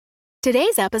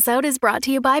Today's episode is brought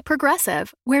to you by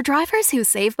Progressive, where drivers who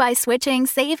save by switching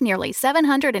save nearly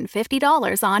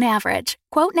 $750 on average.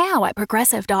 Quote now at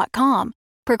Progressive.com.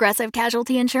 Progressive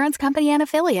Casualty Insurance Company and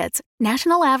Affiliates.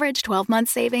 National average 12-month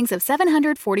savings of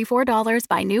 $744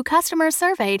 by new customers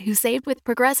surveyed who saved with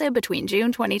Progressive between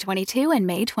June 2022 and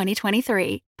May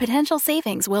 2023. Potential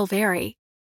savings will vary.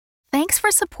 Thanks for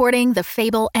supporting the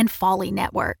Fable and Folly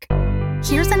Network.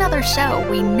 Here's another show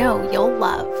we know you'll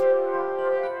love.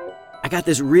 I got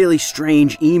this really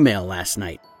strange email last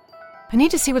night. I need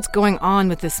to see what's going on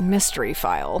with this mystery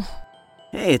file.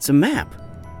 Hey, it's a map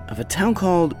of a town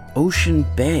called Ocean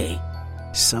Bay.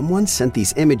 Someone sent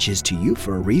these images to you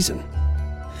for a reason.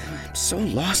 I'm so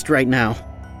lost right now.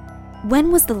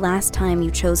 When was the last time you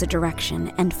chose a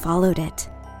direction and followed it?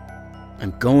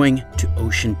 I'm going to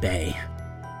Ocean Bay.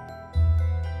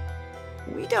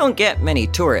 We don't get many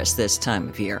tourists this time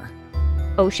of year.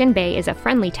 Ocean Bay is a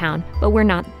friendly town, but we're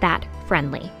not that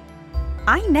friendly.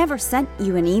 I never sent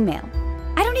you an email.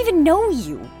 I don't even know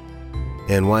you.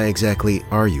 And why exactly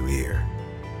are you here?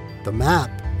 The map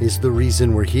is the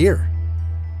reason we're here.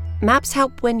 Maps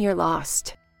help when you're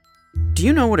lost. Do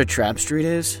you know what a trap street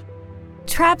is?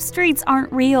 Trap streets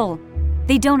aren't real.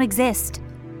 They don't exist.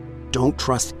 Don't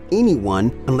trust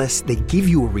anyone unless they give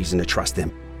you a reason to trust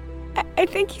them. I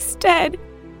think he's dead.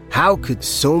 How could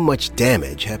so much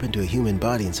damage happen to a human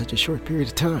body in such a short period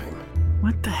of time?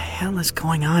 What the hell is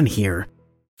going on here?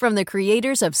 From the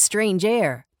creators of Strange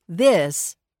Air,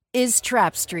 this is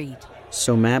Trap Street.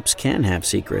 So maps can have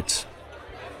secrets.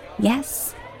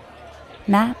 Yes.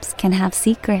 Maps can have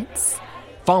secrets.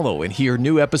 Follow and hear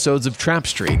new episodes of Trap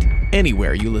Street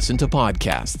anywhere you listen to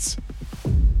podcasts.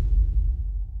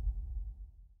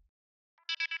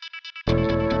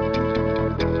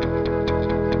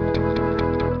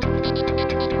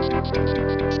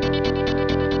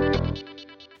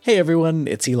 Hey everyone,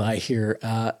 it's Eli here.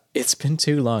 It's been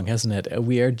too long, hasn't it?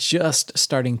 We are just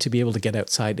starting to be able to get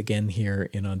outside again here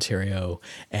in Ontario,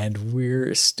 and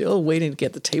we're still waiting to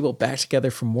get the table back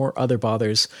together for more other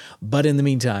bothers. But in the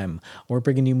meantime, we're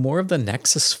bringing you more of the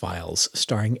Nexus files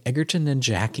starring Egerton and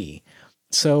Jackie.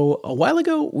 So a while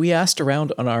ago, we asked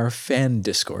around on our fan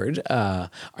Discord. Are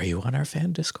you on our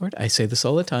fan Discord? I say this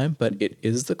all the time, but it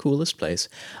is the coolest place.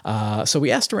 So we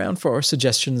asked around for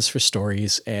suggestions for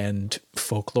stories and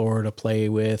folklore to play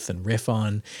with and riff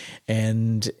on.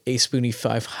 And A Spoonie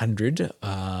 500,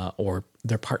 or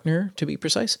their partner to be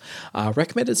precise,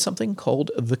 recommended something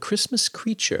called The Christmas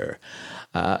Creature.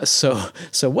 So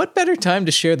what better time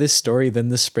to share this story than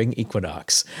the spring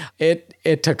equinox?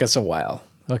 It took us a while.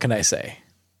 What can I say?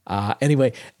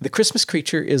 Anyway, The Christmas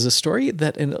Creature is a story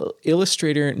that an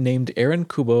illustrator named Erin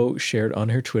Kubo shared on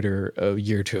her Twitter a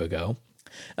year or two ago.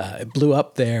 It blew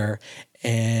up there,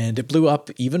 and it blew up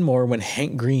even more when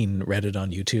Hank Green read it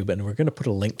on YouTube, and we're going to put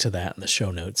a link to that in the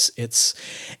show notes. It's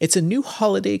a new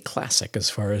holiday classic as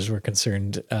far as we're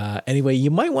concerned. Anyway,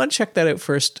 you might want to check that out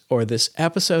first, or this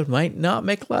episode might not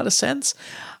make a lot of sense.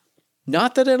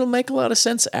 Not that it'll make a lot of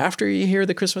sense after you hear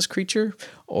The Christmas Creature,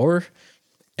 or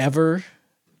ever,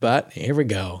 but here we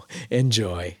go.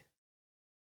 Enjoy.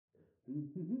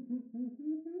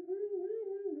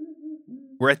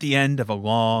 We're at the end of a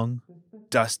long,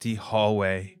 dusty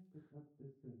hallway,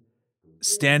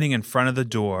 standing in front of the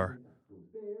door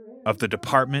of the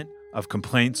Department of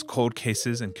Complaints, Cold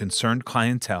Cases, and Concerned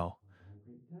Clientele.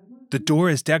 The door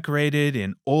is decorated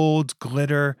in old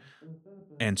glitter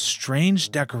and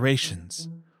strange decorations,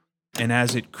 and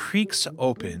as it creaks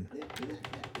open,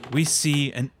 we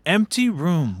see an empty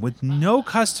room with no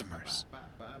customers,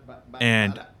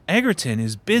 and Egerton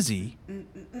is busy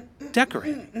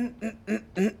decorating.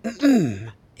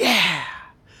 Yeah.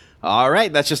 All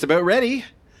right, that's just about ready.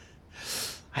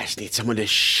 I just need someone to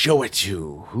show it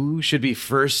to. Who should be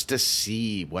first to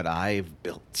see what I've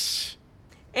built?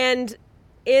 And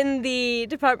in the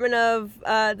Department of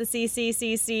the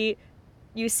CCCC,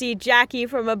 you see Jackie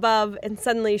from above, and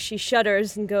suddenly she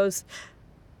shudders and goes,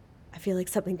 I feel like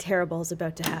something terrible is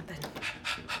about to happen.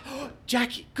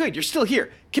 Jackie, good, you're still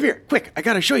here. Come here, quick, I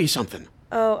gotta show you something.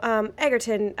 Oh,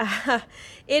 Egerton,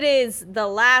 it is the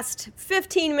last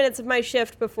 15 minutes of my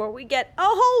shift before we get a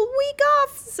whole week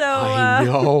off. So I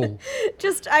know.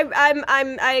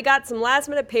 I got some last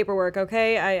minute paperwork.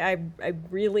 Okay, I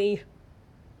really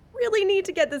need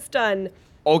to get this done.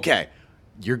 Okay,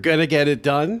 you're gonna get it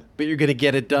done, but you're gonna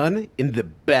get it done in the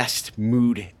best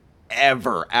mood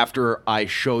ever after I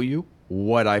show you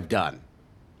what I've done.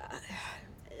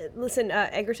 Listen,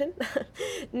 Egerton,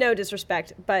 no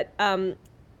disrespect, but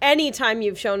anytime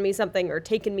you've shown me something or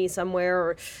taken me somewhere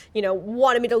or,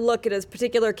 wanted me to look at a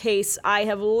particular case, I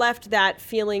have left that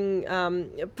feeling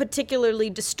particularly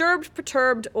disturbed,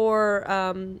 perturbed,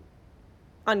 or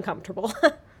uncomfortable.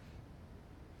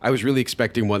 I was really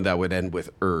expecting one that would end with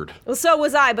Erd. Well, so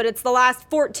was I, but it's the last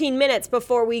 14 minutes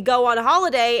before we go on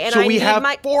holiday, and so we have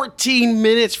 14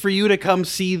 minutes for you to come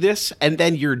see this, and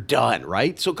then you're done,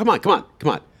 right? So come on. Okay.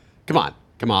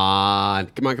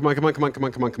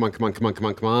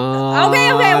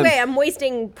 I'm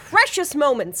wasting precious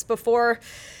moments before.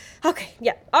 Okay,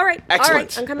 yeah. All right.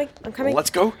 Excellent. All right, I'm coming. Well,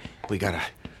 let's go. We gotta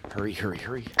hurry.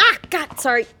 Ah, God,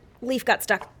 sorry. Leaf got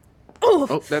stuck.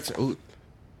 Oh,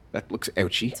 that looks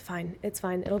ouchy. It's fine.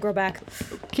 It'll grow back.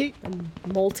 Okay. I'm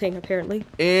molting, apparently.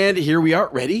 And here we are,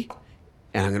 ready.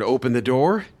 And I'm gonna open the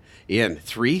door in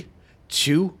 3,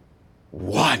 2,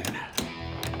 1.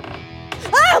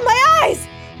 Oh, my eyes!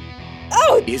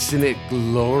 Oh! Isn't it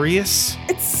glorious?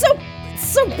 It's so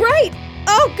bright!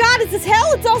 Oh, God, is this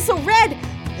hell? It's all so red!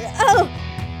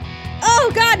 Oh,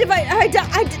 God, did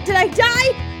I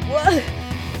die? Whoa.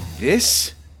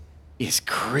 This is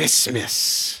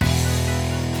Christmas.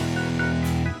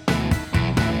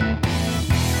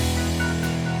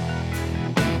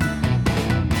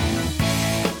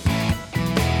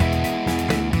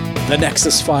 The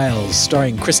Nexus Files,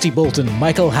 starring Christy Bolton,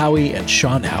 Michael Howie, and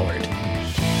Sean Howard.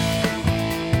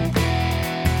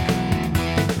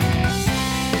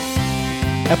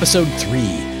 Episode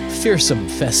 3, Fearsome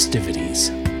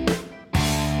Festivities.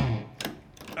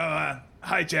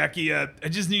 Hi, Jackie. I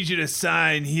just need you to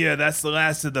sign here. That's the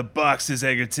last of the boxes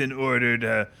Egerton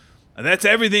ordered. That's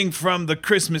everything from the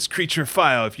Christmas creature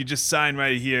file. If you just sign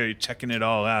right here, you're checking it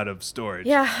all out of storage.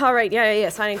 Yeah, all right. Yeah.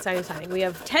 Signing. We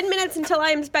have 10 minutes until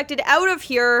I'm inspected out of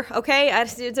here, okay?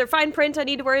 Is there fine print I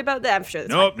need to worry about? I'm sure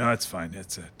that's Nope, fine. no, it's fine.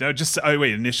 No, just,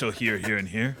 wait, initial here, and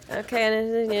here.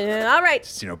 Okay, all right.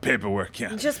 Just, paperwork,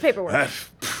 yeah. Just paperwork.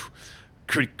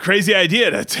 Crazy idea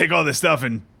to take all this stuff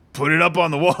and put it up on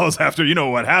the walls after you know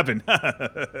what happened.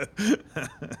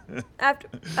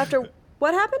 After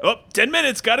what happened? Oh, 10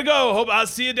 minutes, gotta go. Hope I'll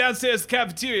see you downstairs at the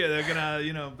cafeteria. They're gonna,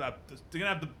 they're gonna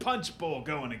have the punch bowl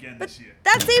going again this year.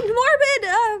 That seemed morbid.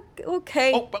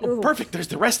 Okay. Oh, perfect. There's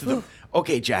the rest of them.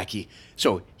 Okay, Jackie.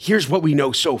 So here's what we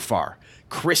know so far.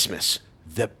 Christmas,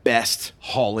 the best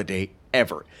holiday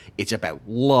ever. It's about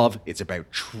love. It's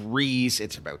about trees.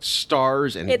 It's about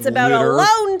stars and It's about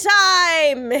alone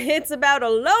time. It's about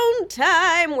alone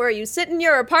time where you sit in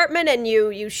your apartment and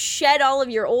you shed all of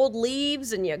your old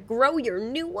leaves and you grow your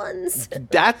new ones.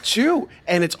 That too.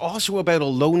 And it's also about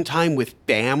alone time with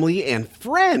family and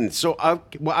friends. So I'm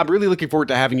really looking forward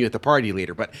to having you at the party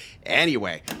later. But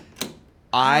anyway,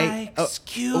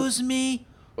 Excuse me?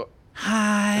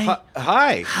 Hi.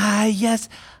 Hi. Hi, yes.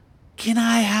 Can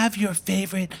I have your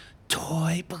favorite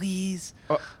toy, please?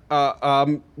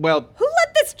 Well... Who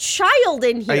let this child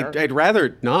in here? I'd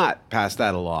rather not pass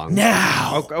that along.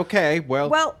 Now! Okay, well...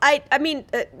 Well, you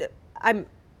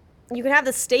can have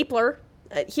the stapler.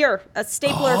 Here, a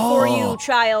stapler for you,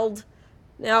 child.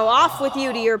 Now, off with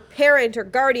you to your parent or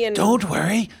guardian. Don't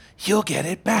worry, you'll get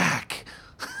it back.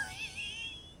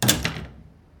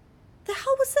 The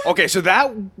hell was that? Okay, so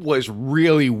that was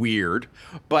really weird.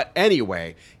 But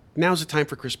anyway... Now's the time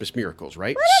for Christmas miracles,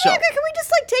 right? Can we just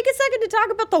take a second to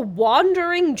talk about the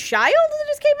wandering child that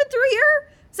just came in through here?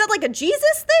 Is that like a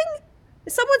Jesus thing?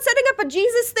 Is someone setting up a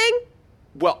Jesus thing?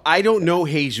 Well, I don't know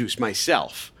Jesus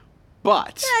myself,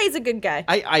 but... Yeah, he's a good guy.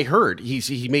 I heard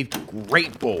he made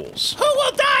great bowls. Who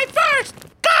will die first?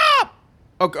 Go!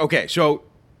 Okay, so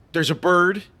there's a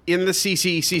bird in the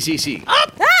CCCCC.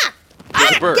 Up!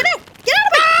 There's a bird. Get out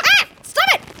of me! Stop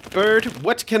it! Bird,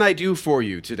 what can I do for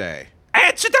you today?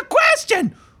 Answer the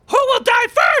question! Who will die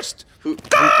first? Who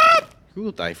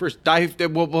will die first?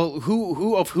 Well,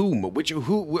 who of whom?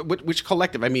 Which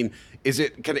collective? I mean, is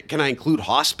it? Can I include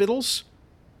hospitals?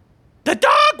 The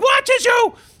dog watches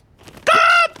you.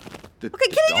 Okay,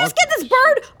 can you just get this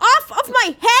bird off of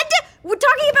my head? We're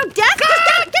talking about death. Just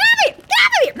get out of here!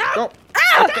 Get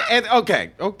out of here!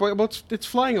 Okay. Oh, well, it's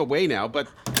flying away now. But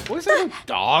what is that? With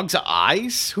dog's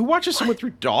eyes? Who watches someone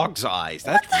through dog's eyes?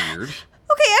 That's weird.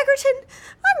 Okay, Egerton,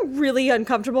 I'm really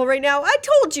uncomfortable right now. I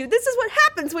told you, this is what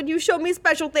happens when you show me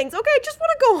special things. Okay, I just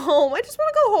want to go home. I just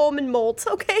want to go home and molt,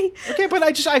 okay? Okay, but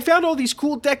I found all these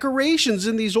cool decorations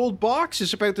in these old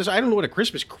boxes about this. I don't know what a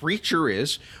Christmas creature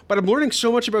is, but I'm learning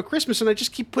so much about Christmas, and I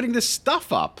just keep putting this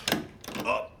stuff up.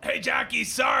 Hey, Jackie,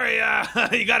 sorry,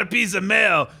 you got a piece of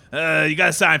mail. You got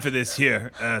to sign for this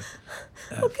here.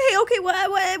 Okay,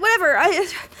 whatever.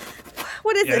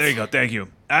 What is this? Yeah, there you go, thank you.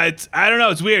 I don't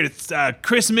know, it's weird. It's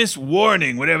Christmas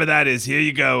warning, whatever that is. Here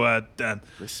you go.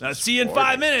 See you in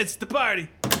 5 minutes, the party.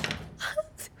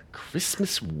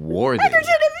 Christmas warning. Egerton,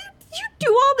 you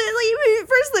do all this, like,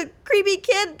 first the creepy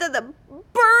kid, then the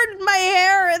bird in my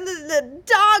hair, and the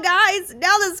dog eyes,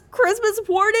 now this Christmas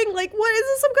warning. Like, what is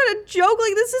this, some kind of joke?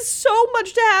 Like, this is so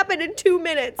much to happen in 2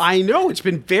 minutes. I know, it's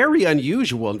been very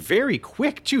unusual and very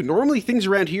quick, too. Normally, things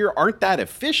around here aren't that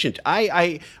efficient.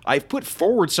 I've put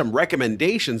forward some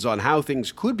recommendations on how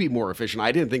things could be more efficient.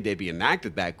 I didn't think they'd be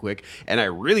enacted that quick, and I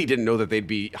really didn't know that they'd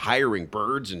be hiring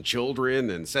birds and children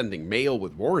and sending mail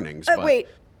with warnings. Wait,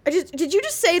 did you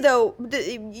just say, though,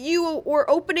 you were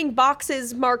opening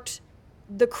boxes marked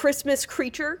the Christmas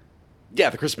creature? Yeah,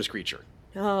 the Christmas creature.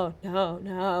 No. I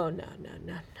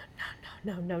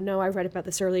read about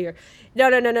this earlier. No.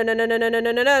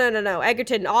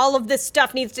 Egerton, all of this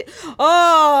stuff needs to...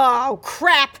 Oh,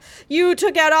 crap. You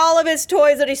took out all of his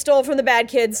toys that he stole from the bad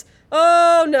kids.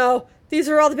 Oh, no. These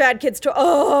are all the bad kids' toys.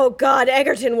 Oh, God,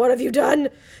 Egerton, what have you done?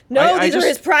 No, these are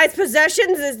his prized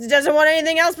possessions. He doesn't want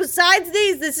anything else besides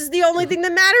these. This is the only thing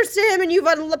that matters to him, and you've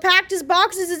unpacked his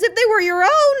boxes as if they were your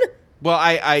own. Well,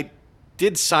 I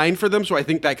did sign for them, so I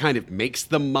think that kind of makes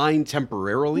them mine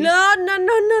temporarily.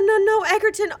 No,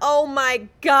 Egerton. Oh, my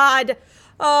God.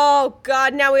 Oh,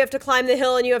 God, now we have to climb the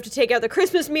hill, and you have to take out the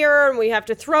Christmas mirror, and we have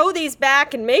to throw these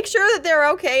back and make sure that they're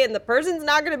okay, and the person's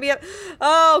not going to be...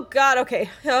 Oh, God, okay.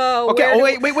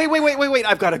 Wait.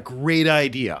 I've got a great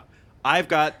idea. I've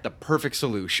got the perfect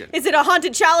solution. Is it a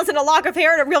haunted chalice and a lock of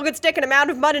hair and a real good stick and a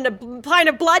mound of mud and a pint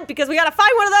of blood? Because we gotta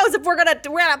find one of those if we're gonna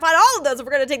find all of those if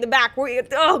we're gonna take them back.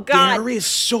 Oh, God. There is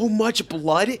so much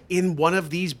blood in one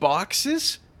of these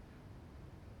boxes.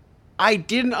 I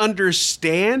didn't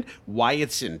understand why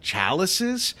it's in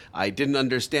chalices. I didn't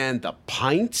understand the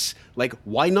pints. Like,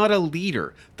 why not a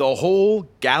liter? The whole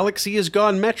galaxy has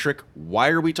gone metric. Why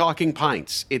are we talking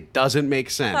pints? It doesn't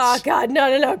make sense. Oh, God,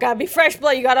 no. Gotta be fresh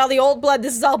blood. You got all the old blood.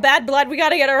 This is all bad blood. We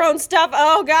gotta get our own stuff.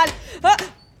 Oh, God.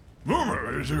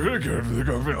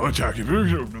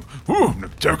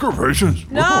 Decorations.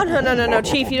 No,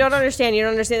 Chief, you don't understand.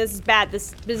 This is bad.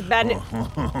 This is bad.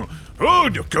 Oh,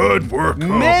 good work.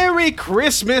 Merry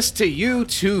Christmas to you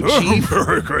too, Chief.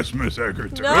 Merry Christmas,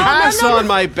 Egerton. Pass on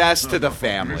my best to the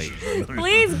family.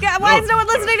 Please, God, why is no one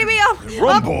listening to me?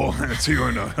 Rumble. See you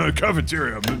in a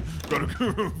cafeteria. I've got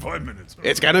 5 minutes.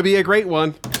 It's gonna be a great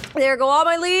one. There go all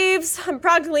my leaves. I'm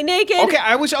practically naked. Okay,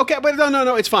 but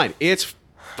no, it's fine. It's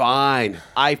fine.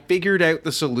 I figured out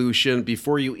the solution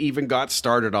before you even got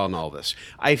started on all this.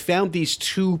 I found these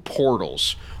two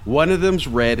portals. One of them's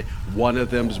red, one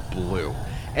of them's blue.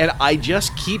 And I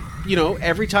just keep,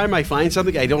 every time I find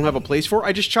something I don't have a place for,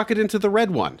 I just chuck it into the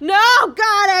red one. No,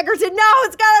 God, Egerton, no,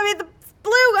 it's gotta be the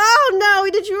blue. Oh, no,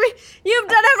 you've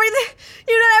done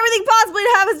everything possibly to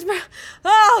have us.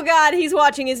 Oh, God, he's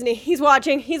watching, isn't he? He's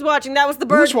watching. That was the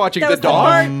bird. Who's watching? The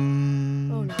dog?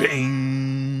 Oh, no.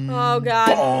 Bing. Oh,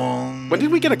 God. Bong. When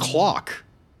did we get a clock?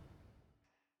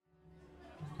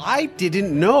 I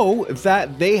didn't know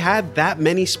that they had that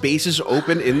many spaces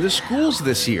open in the schools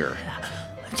this year.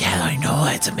 Yeah, I know,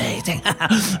 it's amazing.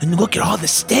 And look at all the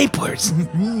staplers.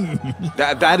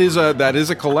 that is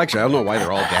a collection. I don't know why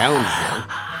they're all down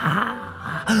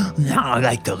here. Now I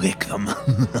like to lick them.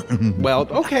 Well,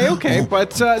 okay.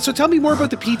 But so tell me more about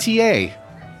the PTA.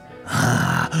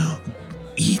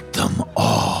 Eat them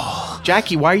all.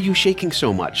 Jackie, why are you shaking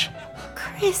so much?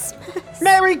 Christmas.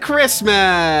 Merry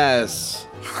Christmas!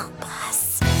 Help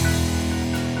us.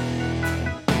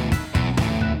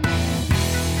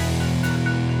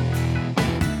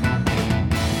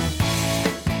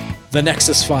 The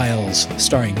Nexus Files,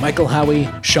 starring Michael Howie,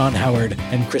 Sean Howard,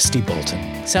 and Christy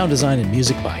Bolton. Sound design and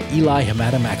music by Eli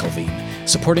Hamada McElveen.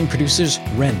 Supporting producers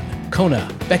Ren, Kona,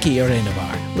 Becky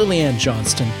Arenavar, Lillian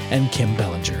Johnston, and Kim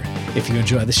Bellinger. If you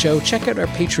enjoy the show, check out our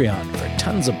Patreon for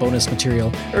tons of bonus material,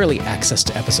 early access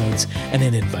to episodes, and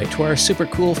an invite to our super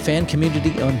cool fan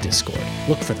community on Discord.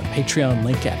 Look for the Patreon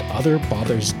link at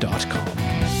otherbothers.com.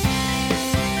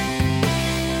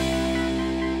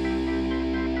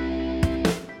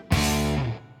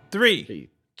 3,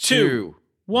 2,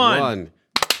 1.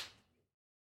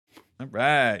 All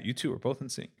right, you two are both in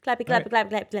sync. Clappy, clap, clap,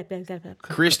 clap, clap, clap, clap, clap.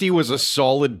 Christy was a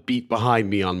solid beat behind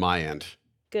me on my end.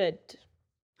 Good.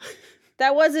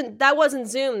 That wasn't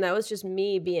Zoom. That was just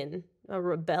me being a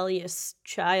rebellious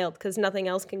child, because nothing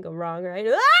else can go wrong, right?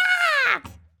 Ah!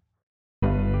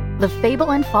 The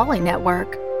Fable and Folly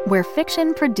Network, where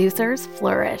fiction producers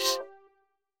flourish.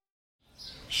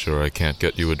 Sure I can't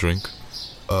get you a drink?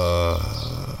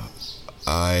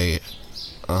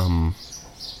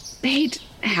 They'd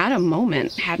had a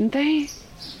moment, hadn't they?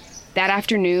 That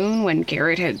afternoon when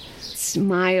Garrett had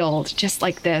smiled just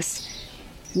like this,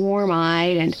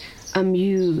 warm-eyed and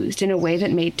amused in a way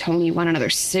that made Tony want another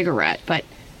cigarette, but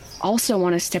also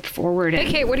want to step forward and...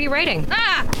 Hey, Kate, what are you writing?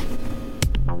 Ah!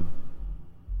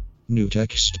 New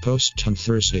text post on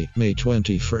Thursday, May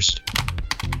 21st.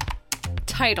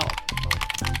 Title: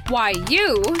 Why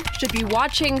You Should Be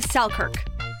Watching Selkirk.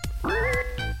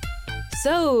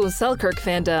 So, Selkirk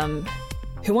fandom.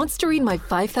 Who wants to read my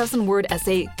 5,000-word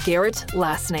essay, Garrett,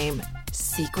 last name,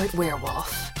 Secret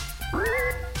Werewolf?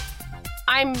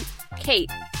 I'm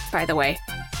Kate, by the way.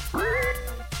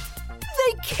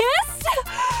 They kissed?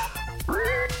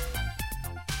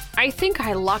 I think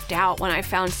I lucked out when I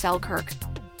found Selkirk.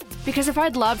 Because if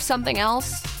I'd loved something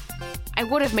else, I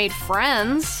would have made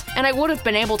friends, and I would have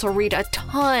been able to read a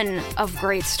ton of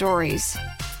great stories.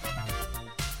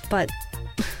 But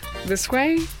this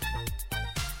way,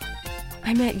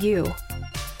 I met you.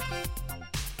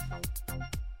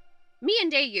 Me and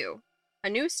Day You, a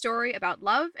new story about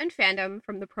love and fandom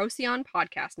from the Procyon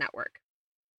Podcast Network.